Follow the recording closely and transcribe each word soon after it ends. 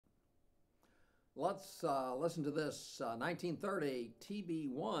Let's listen to this 1930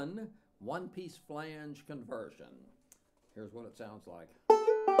 TB1 one-piece flange conversion. Here's what it sounds like.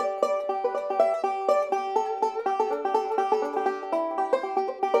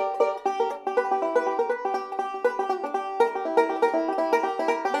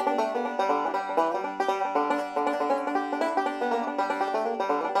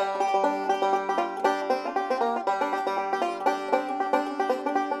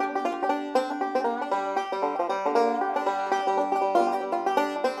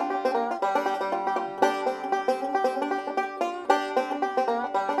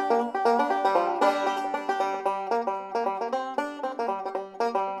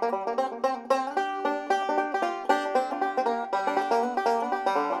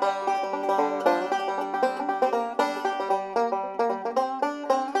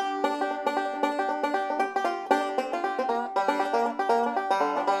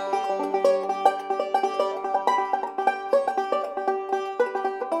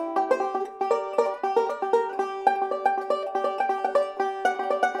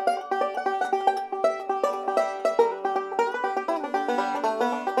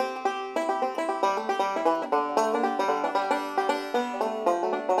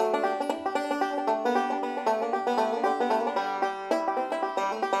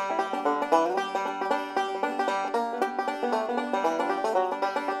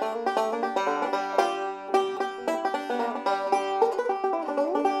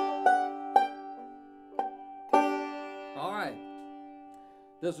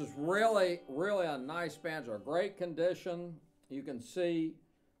 This is really a nice banjo, great condition. You can see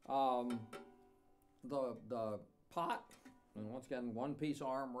the pot, and once again, one-piece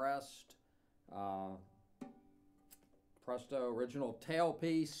armrest, Presto original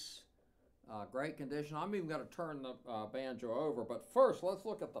tailpiece, great condition. I'm even going to turn the banjo over, but first let's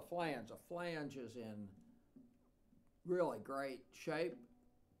look at the flange. The flange is in really great shape.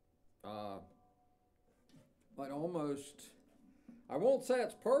 But almost, I won't say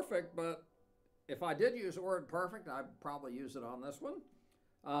it's perfect, but if I did use the word perfect, I'd probably use it on this one.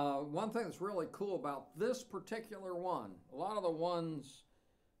 One thing that's really cool about this particular one, a lot of the ones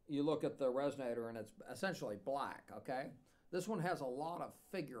you look at the resonator and it's essentially black, okay? This one has a lot of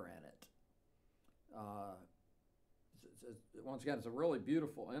figure in it. Once again, it's a really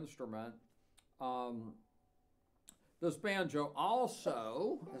beautiful instrument. This banjo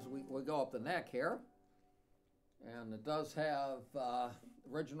also, as we go up the neck here, and it does have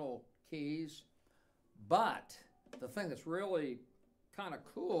original keys, but the thing that's really kind of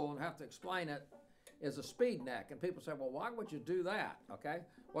cool, and I have to explain it, is a speed neck. And people say, well, why would you do that? Okay,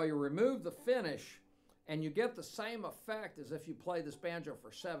 well, you remove the finish and you get the same effect as if you played this banjo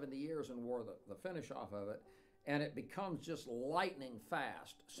for 70 years and wore the finish off of it, and it becomes just lightning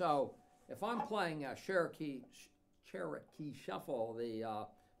fast. So if I'm playing a Cherokee Shuffle, the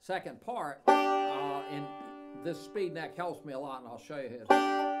second part, in this speed neck helps me a lot, and I'll show you here.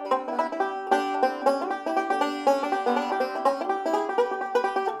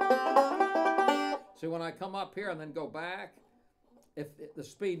 See, when I come up here and then go back, if the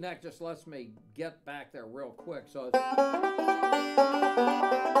speed neck just lets me get back there real quick. So it's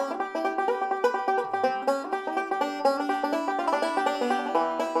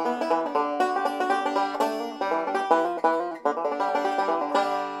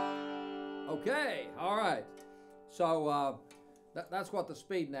okay, all right. So that's what the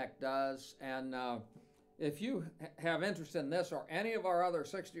speed neck does. And if you have interest in this or any of our other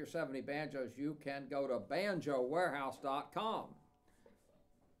 60 or 70 banjos, you can go to banjowarehouse.com.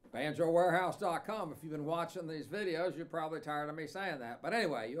 Banjowarehouse.com. If you've been watching these videos, you're probably tired of me saying that. But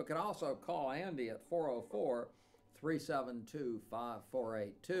anyway, you can also call Andy at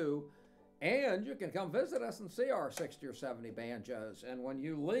 404-372-5482. And you can come visit us and see our 60 or 70 banjos. And when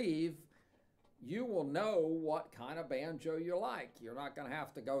you leave, you will know what kind of banjo you like. You're not going to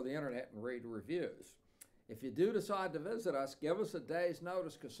have to go to the internet and read reviews. If you do decide to visit us, give us a day's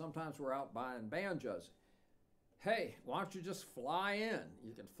notice, because sometimes we're out buying banjos. Hey, why don't you just fly in?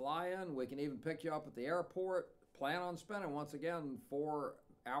 You can fly in. We can even pick you up at the airport. Plan on spending, once again, 4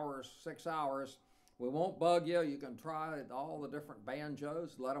 hours, 6 hours. We won't bug you. You can try all the different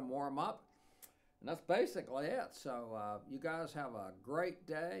banjos, let them warm up. And that's basically it. So you guys have a great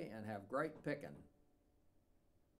day and have great picking.